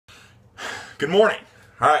Good morning.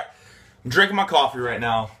 All right, I'm drinking my coffee right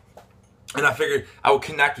now, and I figured I would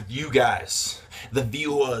connect with you guys, the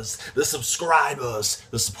viewers, the subscribers,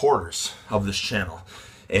 the supporters of this channel.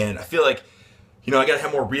 And I feel like, I gotta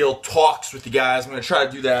have more real talks with you guys. I'm gonna try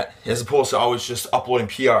to do that as opposed to always just uploading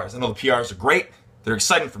PRs. I know the PRs are great. They're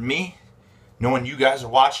exciting for me. Knowing you guys are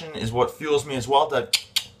watching is what fuels me as well to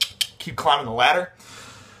keep climbing the ladder.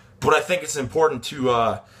 But I think it's important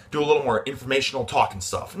to do a little more informational talking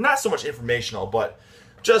stuff. Not so much informational, but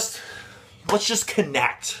let's just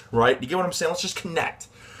connect, right? You get what I'm saying? Let's just connect.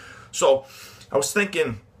 So I was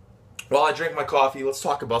thinking, while I drink my coffee, let's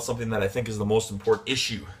talk about something that I think is the most important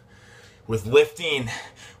issue with lifting,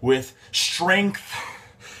 with strength,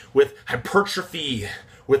 with hypertrophy,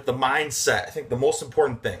 with the mindset. I think the most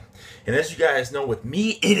important thing. And as you guys know, with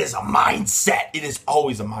me, it is a mindset. It is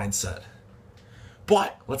always a mindset.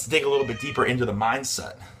 But let's dig a little bit deeper into the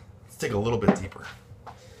mindset. Let's dig a little bit deeper.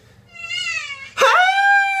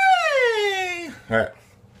 Hi! All right.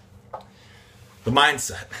 The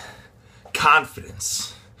mindset,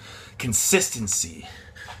 confidence, consistency,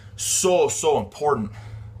 so important.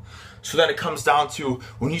 So then it comes down to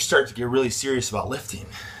when you start to get really serious about lifting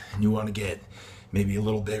and you want to get maybe a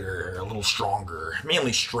little bigger, a little stronger,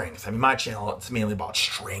 mainly strength. I mean, my channel, it's mainly about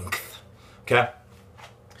strength, okay?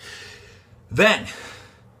 Then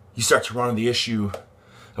you start to run into the issue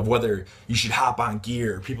of whether you should hop on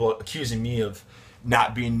gear. People accusing me of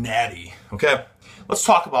not being natty, okay? Let's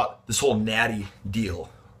talk about this whole natty deal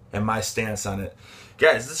and my stance on it.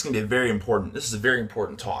 Guys, this is going to be very important. This is a very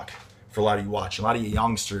important talk for a lot of you watching. A lot of you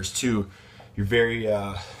youngsters, too. You're very,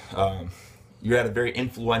 you're at a very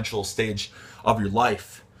influential stage of your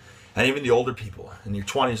life. And even the older people in your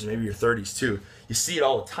 20s or maybe your 30s, too. You see it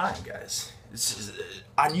all the time, guys. It's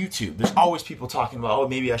on YouTube, there's always people talking about, oh,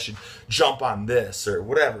 maybe I should jump on this or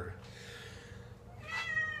whatever.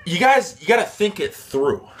 You guys, you got to think it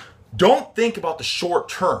through. Don't think about the short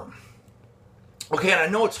term. Okay, and I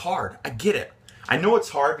know it's hard. I get it. I know it's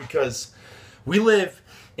hard because we live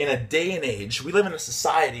in a day and age, we live in a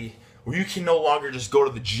society where you can no longer just go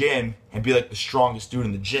to the gym and be like the strongest dude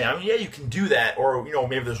in the gym. I mean, yeah, you can do that, or,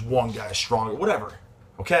 maybe there's one guy stronger, whatever.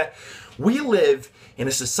 Okay? We live in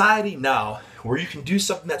a society now where you can do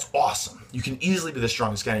something that's awesome. You can easily be the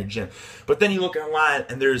strongest guy in your gym. But then you look online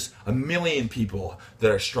and there's a million people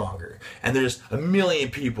that are stronger. And there's a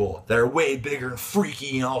million people that are way bigger and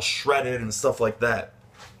freaky and all shredded and stuff like that.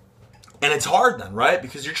 And it's hard then, right?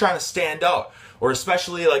 Because you're trying to stand out. Or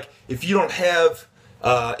especially like if you don't have,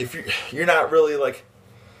 if you're not really like,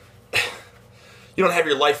 you don't have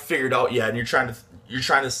your life figured out yet and you're trying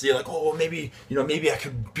to see like, oh, maybe I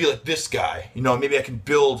could be like this guy. Maybe I can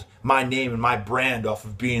build my name and my brand off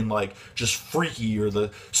of being like just freaky or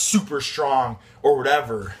the super strong or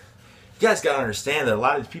whatever. You guys gotta understand that a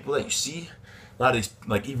lot of these people that you see, a lot of these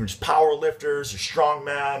like even just power lifters or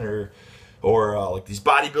strongman or like these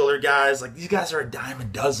bodybuilder guys, like these guys are a dime a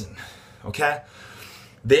dozen. Okay,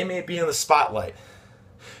 they may be in the spotlight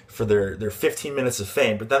for their 15 minutes of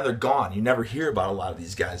fame, but then they're gone. You never hear about a lot of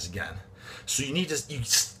these guys again. So you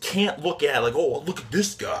just can't look at like, oh, look at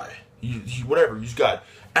this guy. Whatever, he's got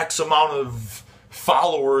X amount of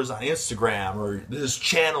followers on Instagram or his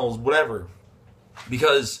channels, whatever.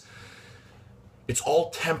 Because it's all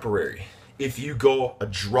temporary if you go a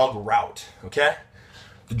drug route, okay?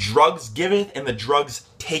 The drugs give it and the drugs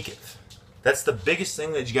take it. That's the biggest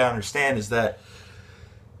thing that you gotta understand is that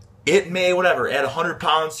it may, whatever, add 100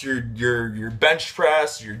 pounds to your bench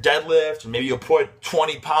press, your deadlift, or maybe you'll put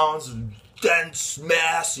 20 pounds of dense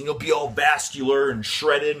mass and you'll be all vascular and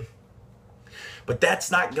shredded. But that's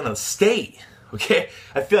not going to stay, okay?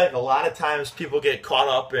 I feel like a lot of times people get caught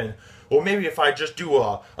up in, well, maybe if I just do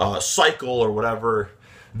a cycle or whatever,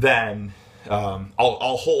 then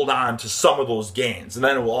I'll hold on to some of those gains and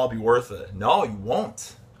then it will all be worth it. No, you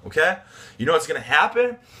won't, okay? You know what's going to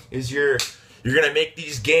happen is you're going to make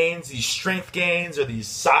these gains, these strength gains or these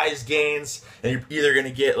size gains, and you're either going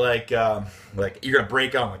to get like you're going to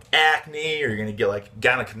break out like acne, or you're going to get like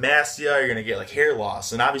gynecomastia, or you're going to get like hair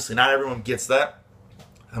loss. And obviously not everyone gets that,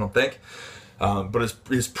 I don't think. But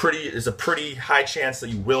it's a pretty high chance that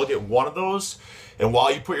you will get one of those. And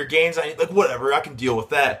while you put your gains on, you're like, whatever, I can deal with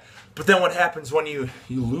that. But then what happens when you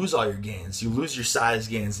lose all your gains? You lose your size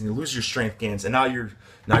gains and you lose your strength gains, and now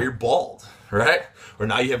you're bald, right? Or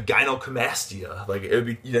now you have gynecomastia. Like it would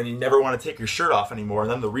be, you never want to take your shirt off anymore. And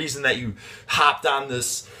then the reason that you hopped on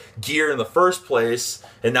this gear in the first place,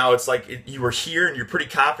 and now it's like you were here and you're pretty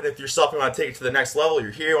confident with yourself. You want to take it to the next level. You're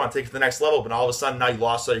here, you want to take it to the next level, but all of a sudden now you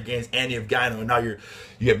lost all your gains and you have gyno, and now you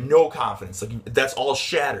have no confidence. Like that's all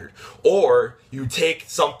shattered. Or you take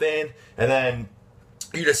something and then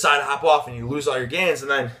you decide to hop off and you lose all your gains,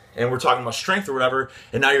 and we're talking about strength or whatever,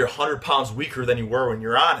 and now you're 100 pounds weaker than you were when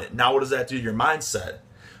you're on it. Now what does that do to your mindset?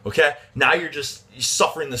 Okay? Now you're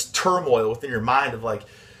suffering this turmoil within your mind of like,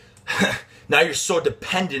 now you're so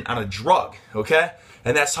dependent on a drug, okay?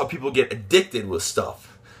 And that's how people get addicted with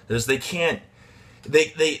stuff. They're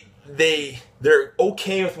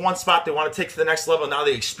okay with one spot they want to take to the next level. Now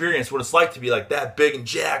they experience what it's like to be like that big and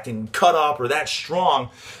jacked and cut up or that strong.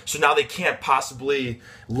 So now they can't possibly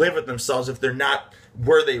live with themselves if they're not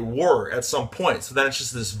where they were at some point. So then it's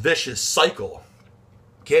just this vicious cycle.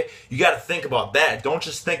 Okay? You got to think about that. Don't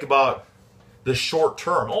just think about the short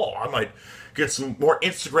term. Oh, I might get some more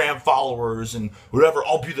Instagram followers and whatever.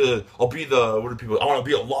 I'll be the what do people, I want to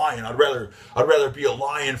be a lion. I'd rather be a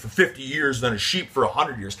lion for 50 years than a sheep for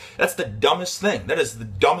 100 years. That's the dumbest thing. That is the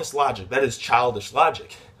dumbest logic. That is childish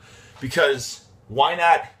logic. Because why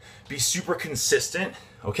not be super consistent?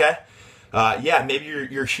 Okay? Yeah, maybe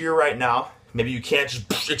you're here right now. Maybe you can't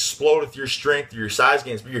just explode with your strength or your size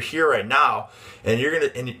gains, but you're here right now, and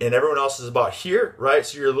and everyone else is about here, right?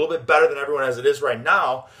 So you're a little bit better than everyone as it is right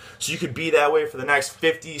now. So you could be that way for the next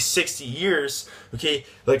 50, 60 years. Okay,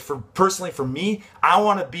 like personally for me, I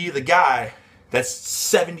want to be the guy that's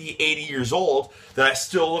 70, 80 years old, that I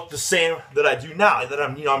still look the same that I do now, that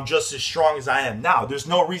I'm just as strong as I am now. There's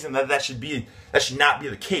no reason that should not be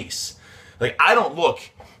the case. Like, I don't look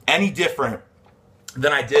any different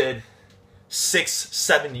than I did 6,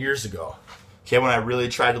 7 years ago, okay, when I really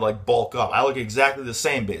tried to like bulk up. I look exactly the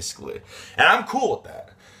same basically, and I'm cool with that,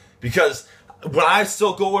 because when I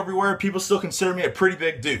still go everywhere, people still consider me a pretty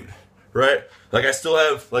big dude, right? Like, I still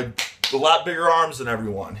have like a lot bigger arms than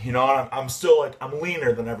everyone, you know, and I'm still like, I'm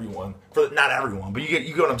leaner than everyone, not everyone, but you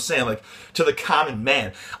get what I'm saying, like, to the common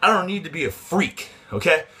man. I don't need to be a freak,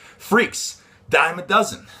 okay? Freaks, dime a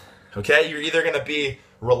dozen, okay? You're either gonna be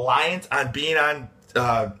reliant on being on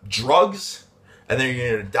drugs, and then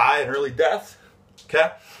you're going to die an early death,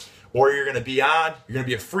 okay? Or you're going to be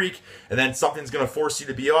a freak, and then something's going to force you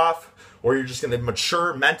to be off, or you're just going to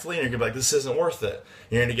mature mentally, and you're going to be like, this isn't worth it.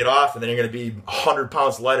 And you're going to get off, and then you're going to be 100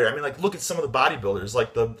 pounds lighter. I mean, like, look at some of the bodybuilders,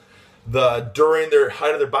 like the during their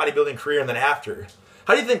height of their bodybuilding career and then after.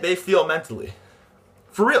 How do you think they feel mentally?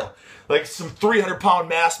 For real. Like some 300-pound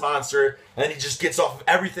mass monster, and then he just gets off of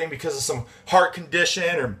everything because of some heart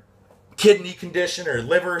condition or kidney condition or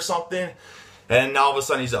liver or something, and now all of a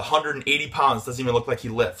sudden he's 180 pounds, doesn't even look like he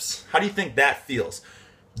lifts. How do you think that feels?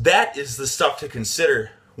 That is the stuff to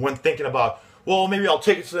consider when thinking about, well, maybe I'll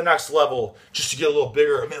take it to the next level just to get a little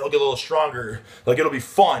bigger, maybe I'll get a little stronger, like it'll be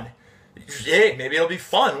fun. Hey, maybe it'll be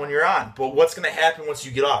fun when you're on, but what's going to happen once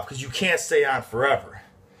you get off? Because you can't stay on forever.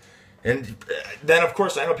 And then, of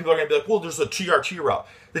course, I know people are going to be like, well, there's a TRT route.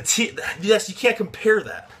 Yes, you can't compare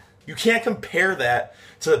that. You can't compare that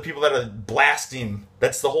to the people that are blasting.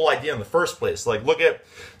 That's the whole idea in the first place. Like, look at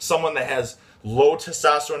someone that has low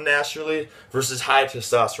testosterone naturally versus high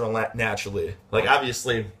testosterone naturally. Like,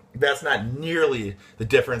 obviously, that's not nearly the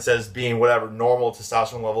difference as being whatever normal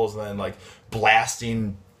testosterone levels and then, like,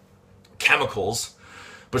 blasting chemicals.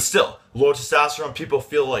 But still, low testosterone people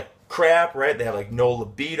feel like crap, right? They have like no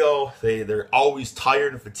libido. They're always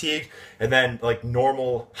tired and fatigued. And then like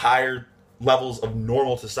normal, higher levels of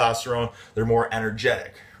normal testosterone, they're more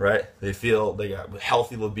energetic, right? They feel they got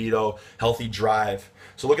healthy libido, healthy drive.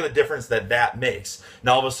 So look at the difference that makes.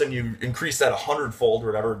 Now all of a sudden you increase that 100-fold or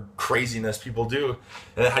whatever craziness people do.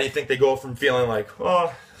 And then how do you think they go from feeling like,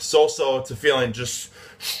 oh, so-so to feeling just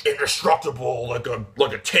indestructible,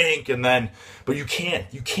 like a tank? And then, but you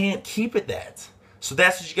can't keep it that. So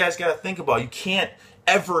that's what you guys got to think about. You can't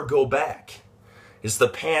ever go back. It's the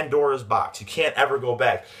Pandora's box. You can't ever go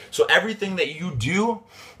back. So everything that you do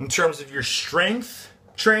in terms of your strength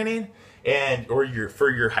training or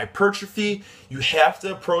for your hypertrophy, you have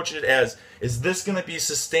to approach it as, is this going to be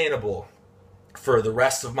sustainable for the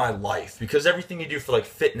rest of my life? Because everything you do for like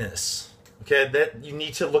fitness, okay, that you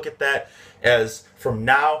need to look at that as from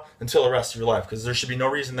now until the rest of your life. Because there should be no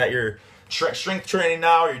reason that you're strength training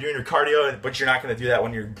now, or you're doing your cardio, but you're not going to do that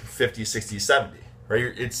when you're 50, 60, 70,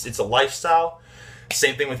 right? It's a lifestyle.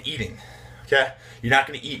 Same thing with eating, okay? You're not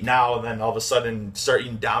going to eat now and then all of a sudden start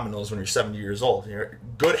eating Domino's when you're 70 years old.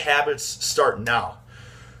 Good habits start now.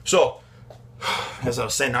 So, as I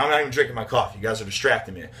was saying, now I'm not even drinking my coffee. You guys are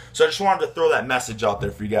distracting me. So I just wanted to throw that message out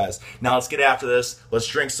there for you guys. Now let's get after this. Let's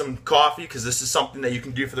drink some coffee, because this is something that you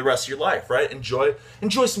can do for the rest of your life, right? Enjoy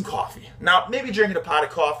some coffee. Now, maybe drinking a pot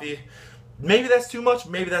of coffee, maybe that's too much,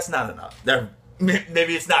 maybe that's not enough.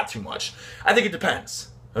 Maybe it's not too much. I think it depends,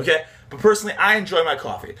 okay? But personally, I enjoy my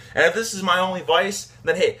coffee. And if this is my only vice,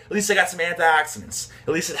 then hey, at least I got some antioxidants.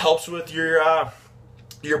 At least it helps with your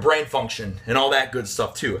your brain function and all that good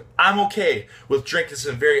stuff too. I'm okay with drinking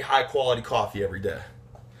some very high quality coffee every day.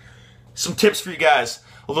 Some tips for you guys,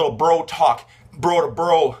 a little bro talk, bro to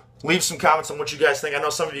bro. Leave some comments on what you guys think. I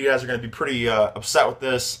know some of you guys are going to be pretty upset with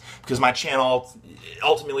this because my channel,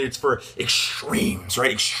 ultimately, it's for extremes,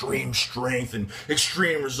 right? Extreme strength and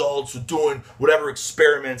extreme results with doing whatever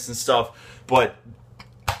experiments and stuff. But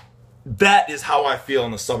that is how I feel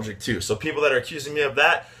on the subject too. So people that are accusing me of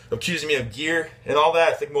that, accusing me of gear and all that,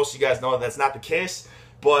 I think most of you guys know that's not the case.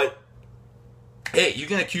 But hey, you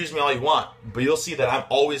can accuse me all you want, but you'll see that I'm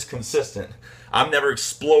always consistent. I'm never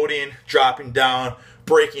exploding, dropping down,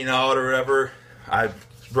 breaking out or whatever.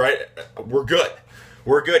 We're good.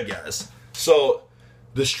 We're good, guys. So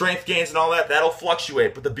the strength gains and all that, that'll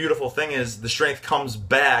fluctuate. But the beautiful thing is the strength comes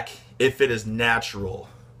back if it is natural.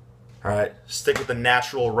 All right, stick with the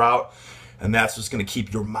natural route. And that's what's going to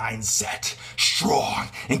keep your mindset strong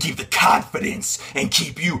and keep the confidence and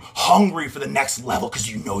keep you hungry for the next level because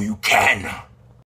you know you can.